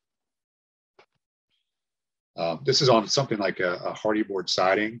 This is on something like a hardy board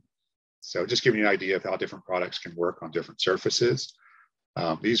siding. So just giving you an idea of how different products can work on different surfaces.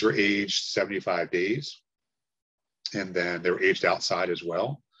 These were aged 75 days, and then they were aged outside as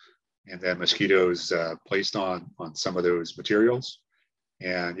well. And then mosquitoes placed on some of those materials.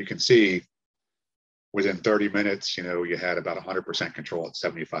 And you can see within 30 minutes, you had about 100% control at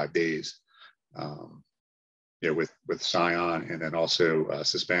 75 days. With Scion, and then also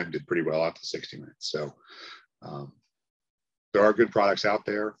Suspend did pretty well out to 60 minutes. So there are good products out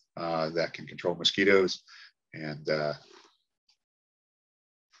there that can control mosquitoes. And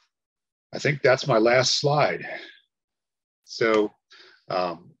I think that's my last slide. So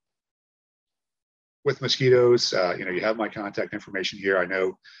with mosquitoes, you have my contact information here. I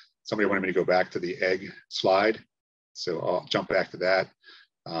know somebody wanted me to go back to the egg slide, so I'll jump back to that.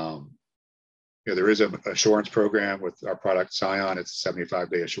 There is an assurance program with our product Scion. It's a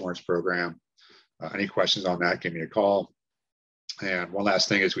 75-day assurance program. Any questions on that, give me a call. And one last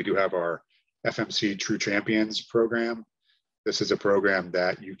thing is we do have our FMC True Champions program. This is a program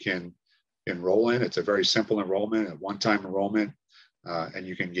that you can enroll in. It's a very simple enrollment, a one-time enrollment, and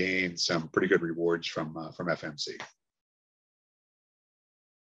you can gain some pretty good rewards from FMC.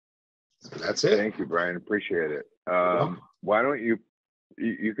 So that's it. Thank you, Brian. Appreciate it. Why don't you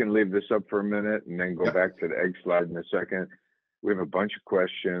can leave this up for a minute and then go back to the egg slide in a second. We have a bunch of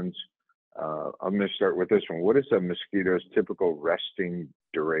questions. I'm going to start with this one. What is a mosquito's typical resting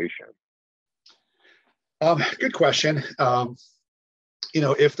duration? Good question.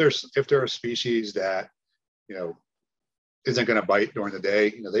 If there are species that isn't going to bite during the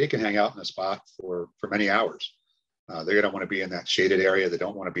day, they can hang out in a spot for many hours. They're going to want to be in that shaded area. They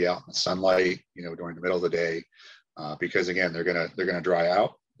don't want to be out in the sunlight, during the middle of the day, because again, they're going to dry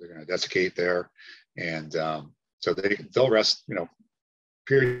out. They're going to desiccate there, and so they'll rest,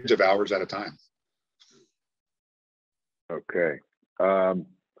 periods of hours at a time. Okay.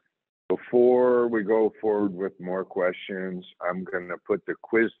 Before we go forward with more questions, I'm going to put the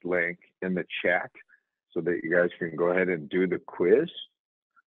quiz link in the chat so that you guys can go ahead and do the quiz.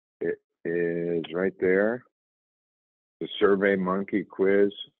 It is right there. The Survey Monkey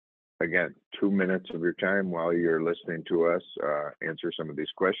quiz. Again, 2 minutes of your time while you're listening to us answer some of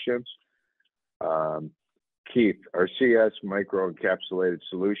these questions. Keith, are CS microencapsulated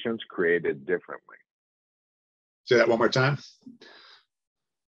solutions created differently? Say that one more time.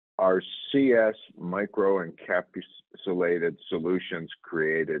 Are CS microencapsulated solutions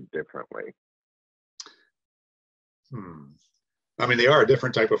created differently? I mean, they are a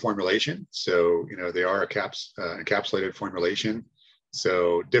different type of formulation. So, they are a encapsulated formulation.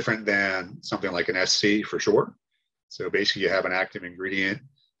 So different than something like an SC for sure. So basically you have an active ingredient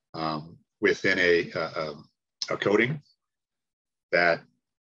within a coating that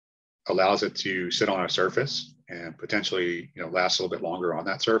allows it to sit on a surface and potentially, last a little bit longer on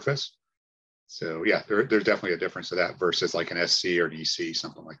that surface. So yeah, there's definitely a difference to that versus like an SC or DC,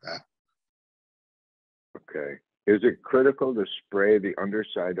 something like that. Okay. Is it critical to spray the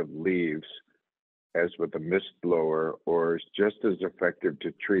underside of leaves as with a mist blower, or is just as effective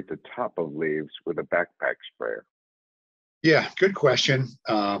to treat the top of leaves with a backpack sprayer? Yeah, good question.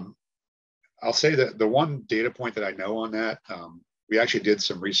 I'll say that the one data point that I know on that, we actually did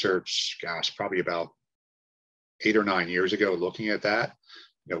some research, gosh, probably about 8 or 9 years ago looking at that.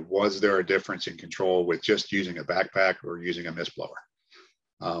 was there a difference in control with just using a backpack or using a mist blower?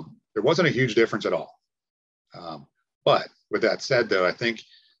 There wasn't a huge difference at all. But with that said, though, I think,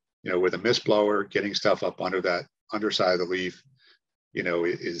 with a mist blower, getting stuff up under that underside of the leaf,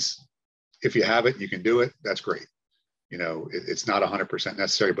 is, if you have it, you can do it. That's great. It's not 100%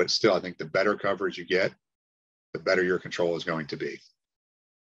 necessary, but still, I think the better coverage you get, the better your control is going to be.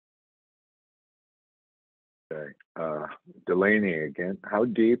 Okay. Delaney again. How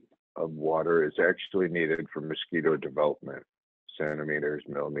deep of water is actually needed for mosquito development? Centimeters,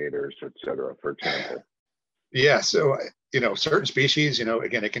 millimeters, et cetera, for example. Yeah. So, certain species,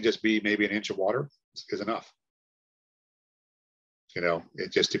 again, it can just be maybe an inch of water is enough.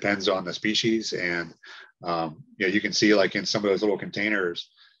 It just depends on the species. And, you can see like in some of those little containers,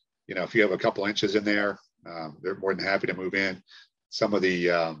 if you have a couple inches in there, they're more than happy to move in. Some of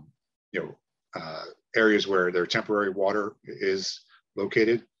the, areas where their temporary water is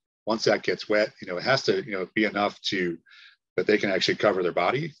located, once that gets wet, it has to, be enough that they can actually cover their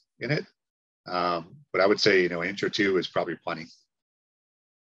body in it. But I would say, an inch or two is probably plenty.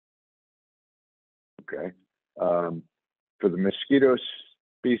 Okay. For the mosquito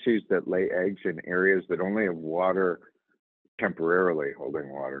species that lay eggs in areas that only have water, temporarily holding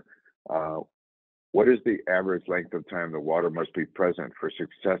water, what is the average length of time the water must be present for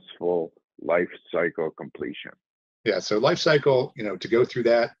successful life cycle completion? Yeah, so life cycle, to go through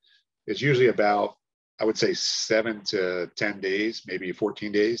that is usually about, I would say 7 to 10 days, maybe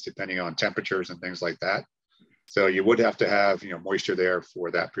 14 days, depending on temperatures and things like that. So you would have to have, moisture there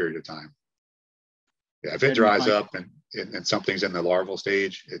for that period of time. Yeah, if it dries up and something's in the larval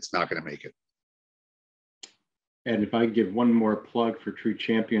stage, it's not going to make it. And if I give one more plug for True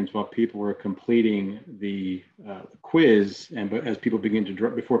Champions while people were completing the quiz, and as people begin to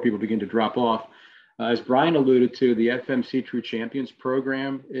before people begin to drop off, as Brian alluded to, the FMC True Champions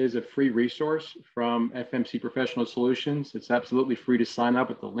program is a free resource from FMC Professional Solutions. It's absolutely free to sign up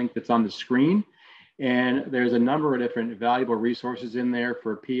at the link that's on the screen. And there's a number of different valuable resources in there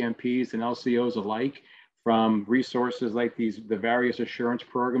for PMPs and LCOs alike, from resources like the various assurance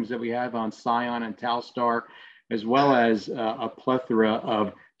programs that we have on Scion and Talstar, as well as a plethora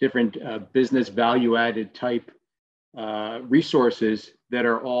of different business value-added type resources that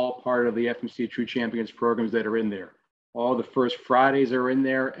are all part of the FMC True Champions programs that are in there. All the first Fridays are in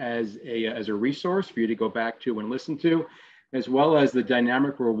there as a resource for you to go back to and listen to, as well as the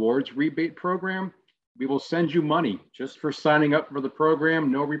Dynamic Rewards Rebate Program. We will send you money just for signing up for the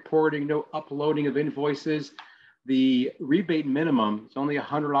program. No reporting, no uploading of invoices. The rebate minimum is only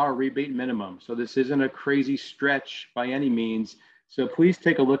 $100 rebate minimum. So this isn't a crazy stretch by any means. So please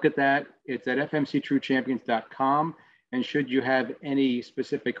take a look at that. It's at fmctruechampions.com. And should you have any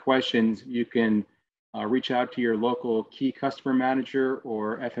specific questions, you can reach out to your local key customer manager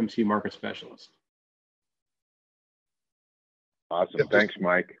or FMC market specialist. Awesome. Thanks,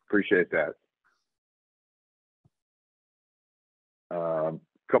 Mike. Appreciate that.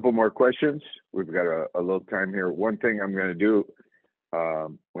 Couple more questions. We've got a little time here. One thing I'm going to do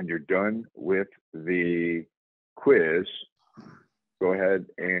when you're done with the quiz, go ahead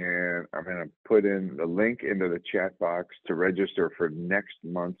and I'm going to put in the link into the chat box to register for next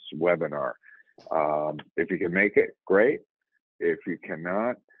month's webinar. If you can make it, great. If you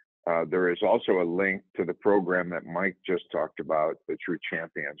cannot, there is also a link to the program that Mike just talked about, the True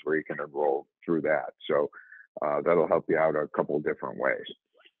Champions, where you can enroll through that. So that'll help you out a couple of different ways.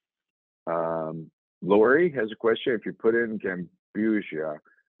 Lori has a question. If you put in gambusia,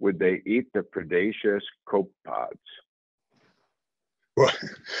 would they eat the predaceous copepods? Well,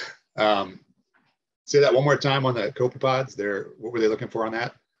 say that one more time on the copepods. What were they looking for on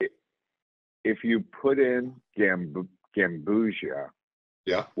that? If you put in gambusia,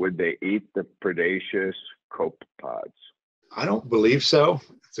 yeah, would they eat the predaceous copepods? I don't believe so.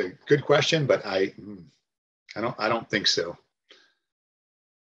 It's a good question, but I don't think so.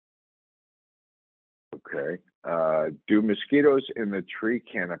 Okay. Do mosquitoes in the tree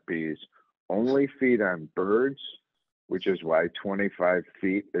canopies only feed on birds, which is why 25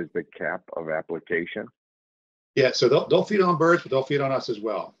 feet is the cap of application? Yeah, so they'll feed on birds, but they'll feed on us as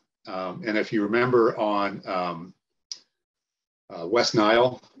well. And if you remember on West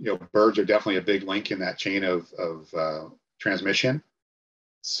Nile, birds are definitely a big link in that chain of transmission.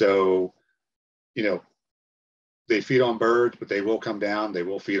 So, they feed on birds, but they will come down. They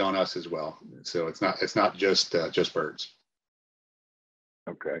will feed on us as well. So it's not just birds.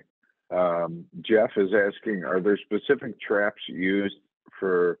 Okay. Jeff is asking, are there specific traps used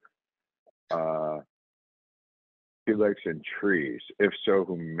for helix in trees? If so,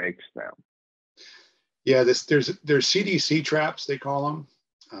 who makes them? Yeah, there's CDC traps, they call them.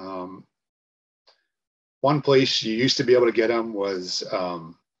 One place you used to be able to get them was,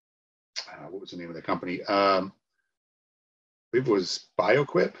 what was the name of the company? I believe it was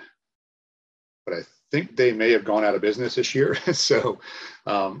BioQuip, but I think they may have gone out of business this year. So,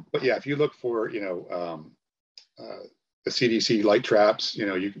 but yeah, if you look for, the CDC light traps,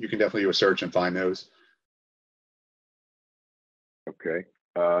 you can definitely do a search and find those. Okay.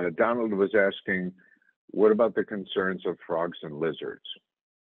 Donald was asking, what about the concerns of frogs and lizards?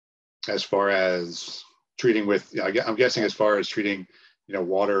 As far as treating with, I'm guessing as far as treating,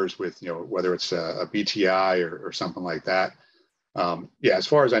 waters with, whether it's a BTI or something like that. Yeah, as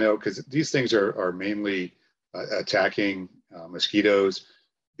far as I know, because these things are mainly attacking mosquitoes.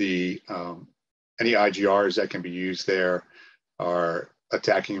 The any IGRs that can be used there are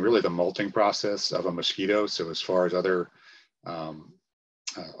attacking really the molting process of a mosquito. So as far as other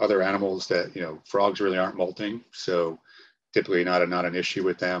animals that, frogs really aren't molting, so typically not an issue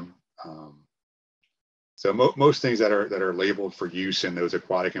with them. So most things that are labeled for use in those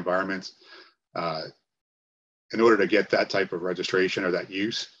aquatic environments, in order to get that type of registration or that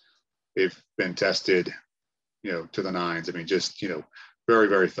use, they've been tested, to the nines. I mean, just, very,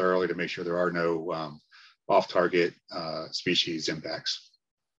 very thoroughly to make sure there are no off-target species impacts.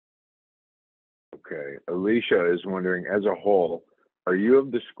 Okay. Alicia is wondering, as a whole, are you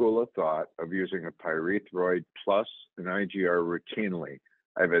of the school of thought of using a pyrethroid plus an IGR routinely?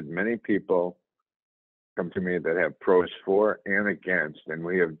 I've had many people come to me that have pros for and against, and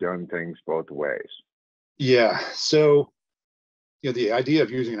we have done things both ways. Yeah. So, the idea of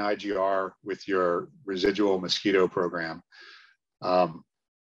using an IGR with your residual mosquito program,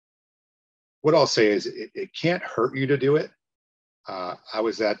 what I'll say is it can't hurt you to do it. I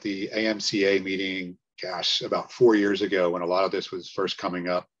was at the AMCA meeting, about 4 years ago when a lot of this was first coming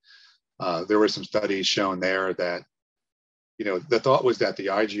up. There were some studies shown there that, the thought was that the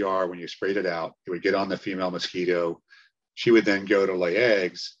IGR, when you sprayed it out, it would get on the female mosquito. She would then go to lay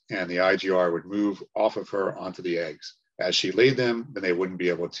eggs, and the IGR would move off of her onto the eggs. As she laid them, then they wouldn't be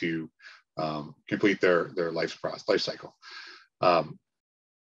able to complete their life cycle.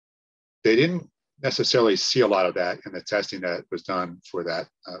 They didn't necessarily see a lot of that in the testing that was done for that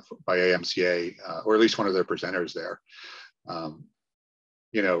by AMCA, or at least one of their presenters there.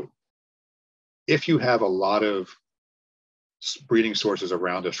 If you have a lot of breeding sources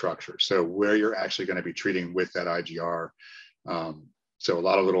around a structure, so where you're actually going to be treating with that IGR, so a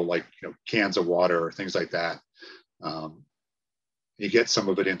lot of little cans of water or things like that, you get some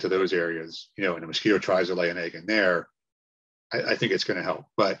of it into those areas, and a mosquito tries to lay an egg in there, I think it's going to help,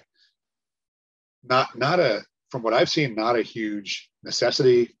 but from what I've seen, not a huge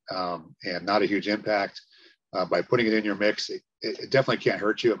necessity, and not a huge impact. By putting it in your mix, it definitely can't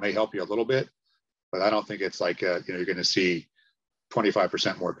hurt you. It may help you a little bit, but I don't think it's like you're going to see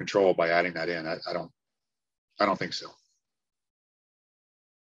 25% more control by adding that in. I don't think so.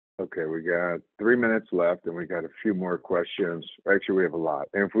 Okay, we got 3 minutes left, and we got a few more questions. Actually, we have a lot,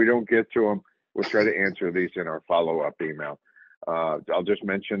 and if we don't get to them, we'll try to answer these in our follow-up email. I'll just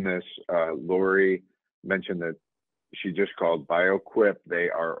mention this. Lori mentioned that she just called BioQuip. They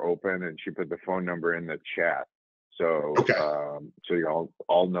are open, and she put the phone number in the chat. So, okay. So you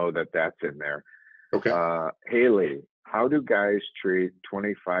all know that that's in there. Okay. Haley, how do guys treat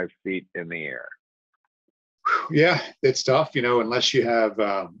 25 feet in the air? Yeah, it's tough, unless you have,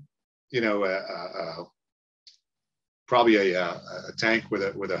 probably a tank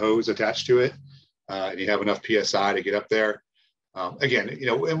with a hose attached to it, and you have enough PSI to get up there. Again,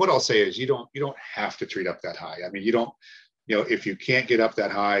 and what I'll say is you don't have to treat up that high. I mean, you don't, if you can't get up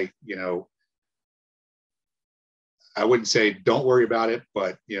that high, I wouldn't say don't worry about it,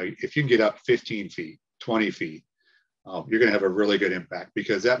 but if you can get up 15 feet, 20 feet, you're going to have a really good impact,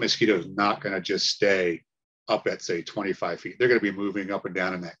 because that mosquito is not going to just stay up at, say, 25 feet. They're going to be moving up and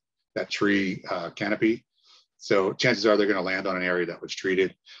down in that tree canopy. So chances are they're going to land on an area that was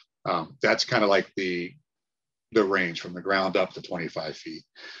treated. That's kind of like the range from the ground up to 25 feet.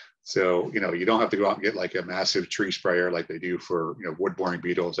 So, you don't have to go out and get like a massive tree sprayer like they do for, wood boring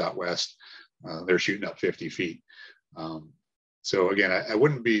beetles out west. They're shooting up 50 feet. So again, I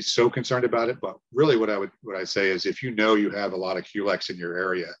wouldn't be so concerned about it, but really what I'd say is if you have a lot of Culex in your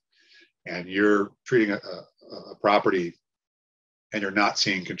area and you're treating a property and you're not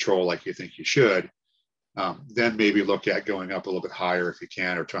seeing control like you think you should, then maybe look at going up a little bit higher if you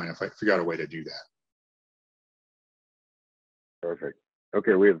can, or trying to figure out a way to do that. Perfect.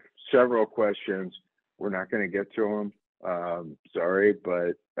 Okay, we have several questions. We're not going to get to them. Sorry,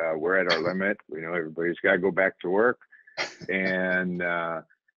 but we're at our limit. We know everybody's got to go back to work. And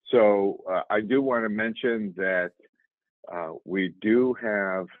so I do want to mention that We do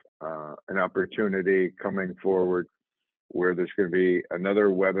have an opportunity coming forward where there's going to be another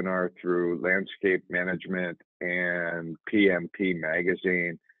webinar through Landscape Management and PMP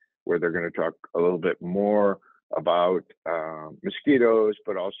Magazine, where they're going to talk a little bit more about mosquitoes,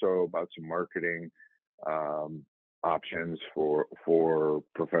 but also about some marketing options for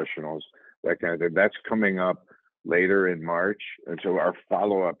professionals, that kind of thing. That's coming up later in March, and so our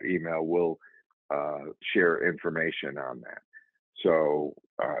follow-up email will share information on that. So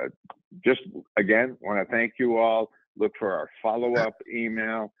just again, want to thank you all. Look for our follow-up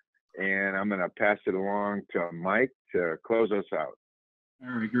email, and I'm going to pass it along to Mike to close us out.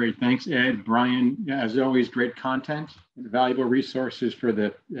 All right, great. Thanks, Ed. Brian, as always, great content and valuable resources for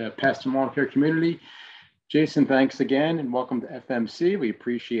the pest and lawn care community. Jason, thanks again, and welcome to FMC. We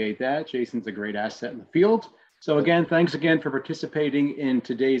appreciate that. Jason's a great asset in the field. So again, thanks again for participating in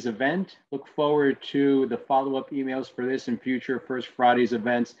today's event. Look forward to the follow-up emails for this and future First Fridays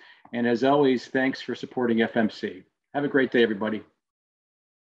events. And as always, thanks for supporting FMC. Have a great day, everybody.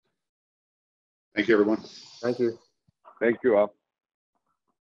 Thank you, everyone. Thank you. Thank you all.